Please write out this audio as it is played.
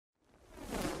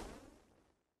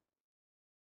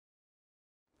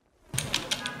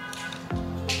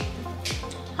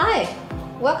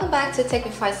Welcome back to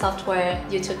Techvify Software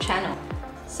YouTube channel.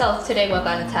 So today we're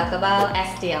going to talk about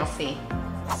SDLC,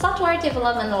 Software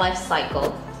Development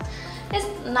Lifecycle. It's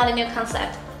not a new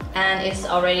concept and it's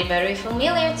already very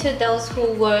familiar to those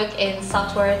who work in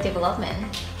software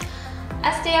development.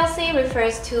 SDLC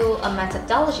refers to a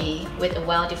methodology with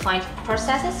well-defined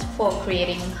processes for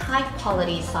creating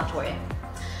high-quality software.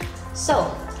 So,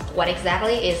 what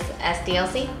exactly is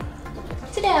SDLC?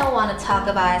 Today I want to talk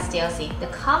about SDLC, the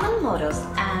common models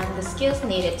and the skills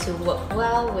needed to work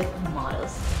well with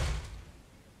models.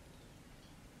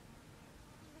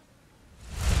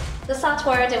 The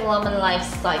software development life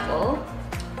cycle,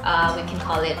 we can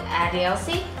call it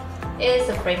SDLC, is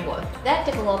a framework that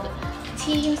development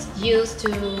teams use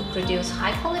to produce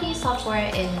high-quality software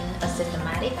in a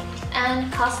systematic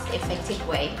and cost-effective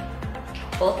way.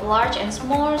 Both large and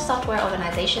small software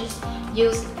organizations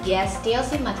use the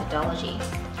SDLC methodology.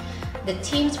 The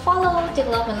teams follow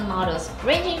development models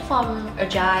ranging from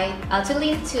Agile to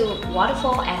Lean to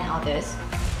Waterfall and others.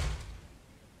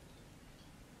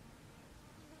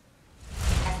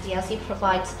 SDLC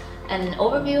provides an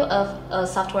overview of a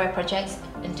software project's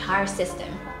entire system.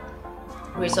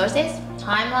 Resources,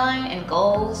 timeline, and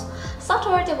goals.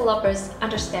 Software developers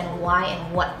understand why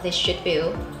and what they should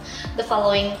build. The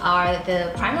following are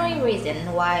the primary reasons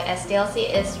why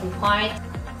SDLC is required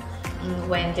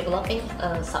when developing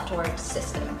a software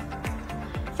system.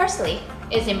 Firstly,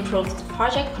 it improves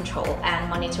project control and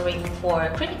monitoring for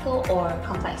critical or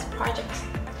complex projects.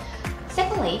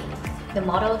 Secondly, the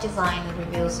model design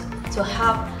reviews to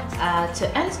help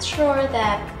to ensure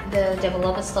that the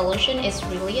developed solution is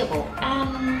reliable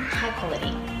and high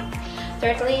quality.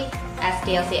 Thirdly,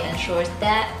 SDLC ensures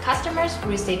that customers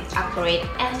receive accurate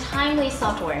and timely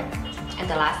software. And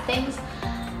the last thing,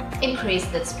 increase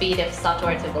the speed of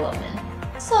software development.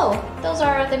 So, those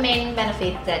are the main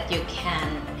benefits that you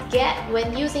can get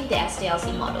when using the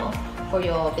SDLC model for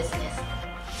your business.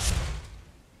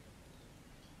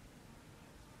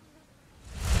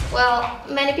 Well,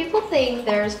 many people think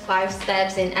there's 5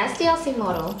 steps in SDLC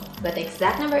model, but the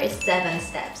exact number is 7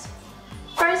 steps.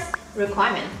 First,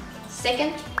 requirement.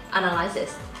 Second,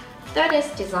 analysis. Third is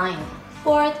design.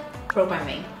 Fourth,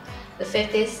 programming. The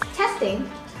fifth is testing.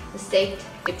 The sixth,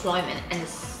 deployment. And the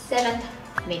seventh,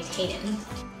 maintenance.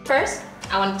 First,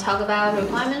 I want to talk about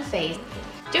requirement phase.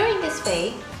 During this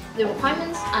phase, the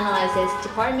requirements analysis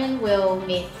department will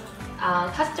meet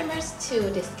customers to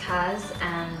discuss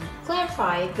and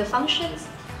clarify the functions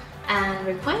and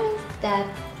requirements that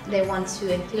they want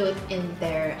to include in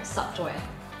their software.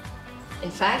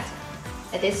 In fact,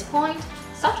 at this point,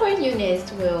 software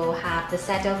units will have the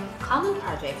set of common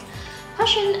projects,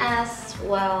 questions as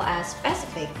well as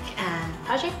specific and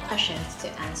project questions to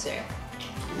answer.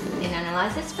 In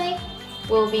analysis phase,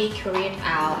 will be carried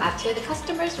out after the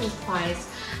customer's requirements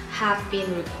have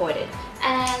been reported,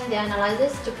 and the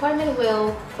analysis department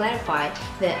will clarify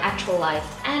the actual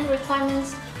life and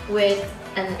requirements with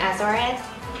an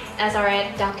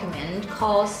SRS document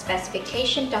called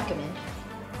specification document.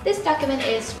 This document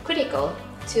is critical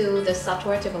to the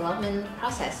software development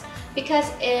process because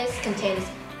it contains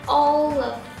all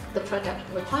of the product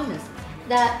requirements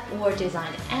that were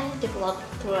designed and developed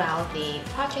throughout the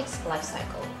project's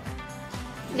lifecycle.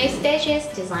 Next stage is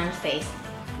design phase.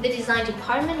 The design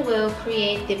department will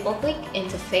create the public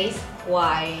interface,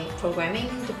 while programming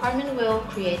department will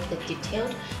create the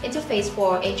detailed interface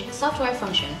for each software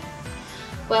function.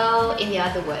 Well, in the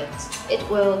other words, it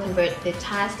will convert the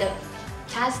task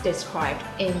described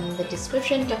in the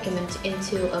description document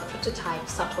into a prototype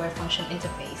software function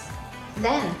interface.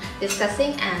 Then,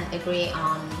 discussing and agree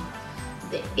on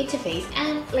the interface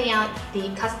and layout the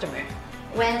customer.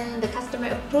 When the customer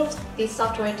approves the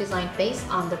software design based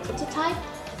on the prototype,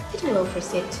 it will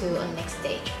proceed to a next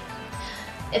stage.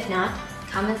 If not,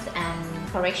 comments and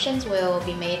corrections will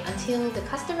be made until the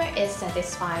customer is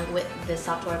satisfied with the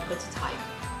software prototype.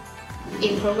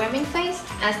 In programming phase,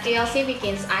 SDLC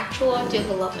begins actual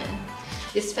development.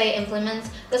 This phase implements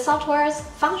the software's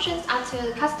functions after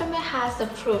the customer has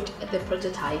approved the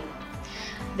prototype.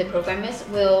 The programmers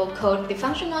will code the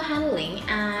functional handling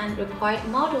and required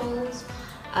models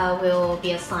will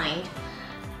be assigned,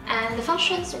 and the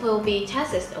functions will be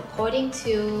tested according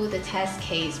to the test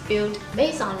case built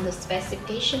based on the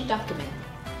specification document.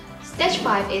 Stage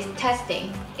 5 is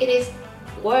testing. It is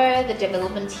where the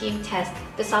development team tests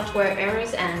the software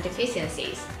errors and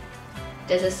deficiencies.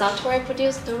 Does the software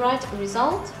produce the right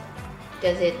result?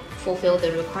 Does it fulfill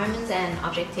the requirements and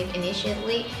objectives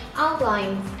initially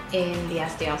outlined in the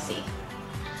SDLC?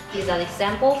 These are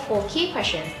examples for key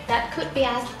questions that could be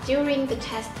asked during the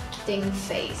testing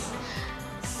phase.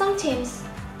 Some teams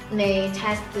may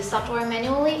test the software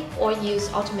manually or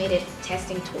use automated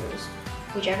testing tools,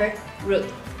 whichever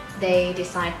route they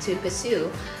decide to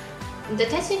pursue. The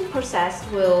testing process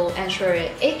will ensure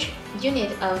each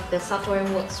unit of the software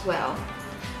works well.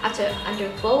 After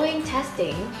undergoing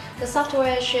testing, the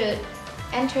software should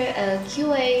enter a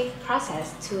QA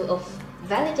process to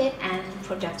validate and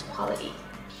product quality.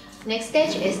 Next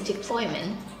stage is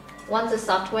deployment. Once the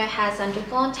software has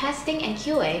undergone testing and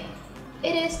QA,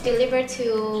 it is delivered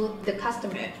to the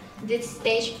customer. This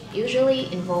stage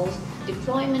usually involves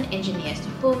deployment engineers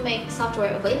who make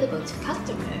software available to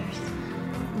customers.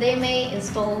 They may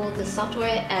install the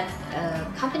software at a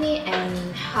company and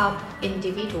help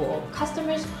individual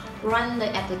customers run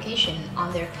the application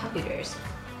on their computers.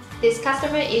 These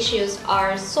customer issues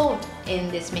are solved in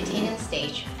this maintenance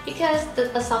stage because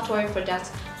the software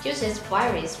product uses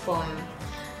varies from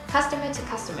customer to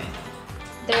customer.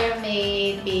 There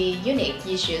may be unique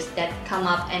issues that come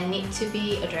up and need to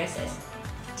be addressed.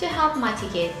 To help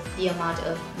mitigate the amount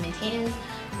of maintenance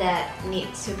that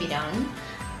needs to be done,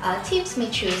 teams may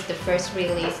choose to first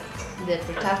release the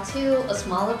product to a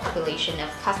smaller population of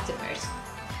customers.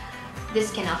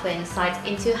 This can offer insight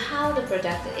into how the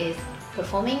product is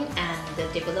performing, and the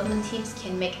development teams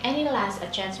can make any last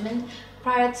adjustment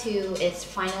prior to its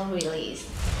final release.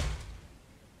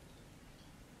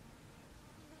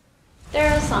 There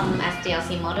are some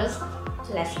SDLC models.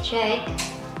 Let's check.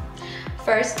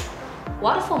 First,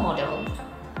 waterfall model.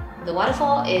 The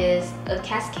waterfall is a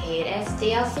cascade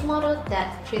SDLC model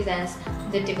that presents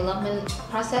the development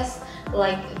process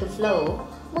like the flow,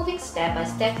 moving step by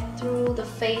step through the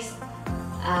phase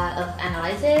of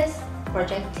analysis,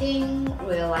 projecting,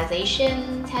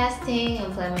 realization, testing,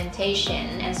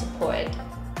 implementation, and support.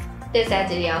 This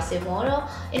SDLC model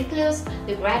includes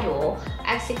the gradual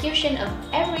execution of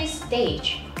every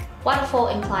stage. Waterfall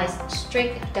implies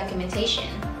strict documentation.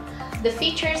 The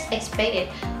features expected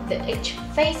in each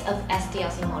phase of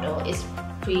SDLC model is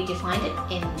predefined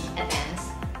in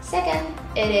advance. Second,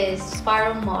 it is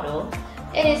spiral model.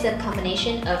 It is a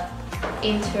combination of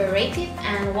iterative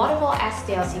and waterfall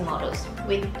SDLC models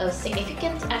with a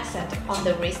significant accent on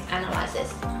the risk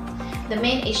analysis. The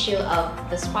main issue of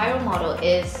the spiral model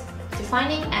is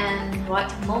defining and right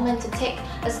moment to take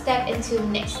a step into the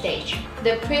next stage.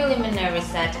 The preliminary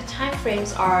set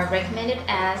timeframes are recommended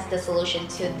as the solution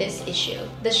to this issue.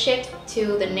 The shift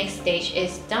to the next stage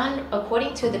is done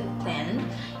according to the plan,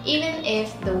 even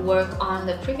if the work on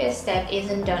the previous step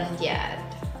isn't done yet.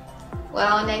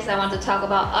 Well, next I want to talk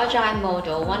about Agile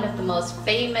model, one of the most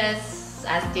famous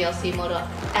SDLC model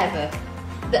ever.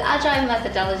 The Agile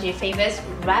methodology favors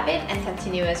rapid and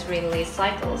continuous release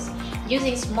cycles,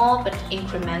 using small but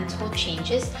incremental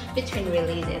changes between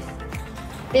releases.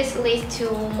 This leads to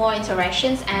more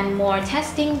interactions and more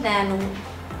testing than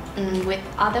with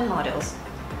other models.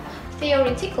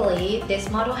 Theoretically, this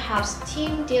model helps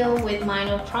teams deal with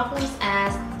minor problems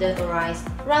as they arise,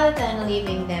 rather than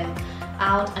leaving them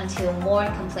out until more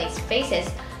complex phases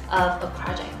of a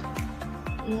project.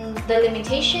 The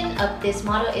limitation of this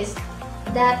model is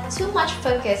that too much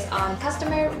focus on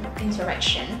customer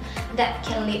interaction that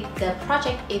can lead the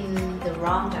project in the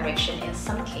wrong direction in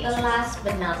some cases. Last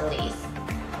but not least,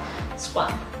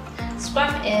 Scrum.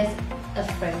 Scrum is a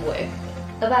framework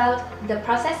about the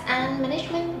process and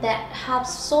management that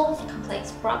helps solve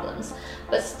complex problems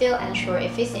but still ensure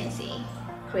efficiency,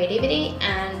 creativity,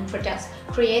 and products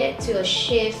created to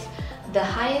achieve the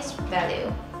highest value.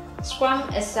 Scrum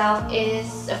itself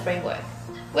is a framework.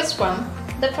 With Scrum,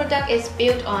 the product is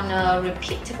built on a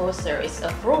repeatable series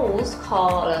of rules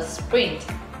called a sprint.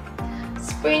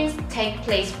 Sprints take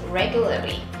place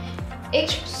regularly.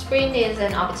 Each sprint is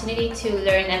an opportunity to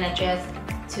learn and adjust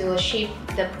to achieve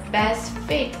the best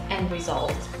fit and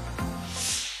result.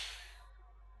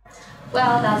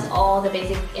 Well, that's all the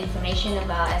basic information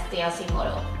about SDLC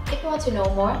model. If you want to know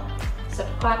more,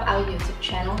 subscribe our YouTube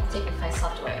channel, Techvify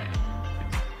Software.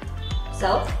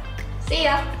 So, see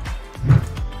ya!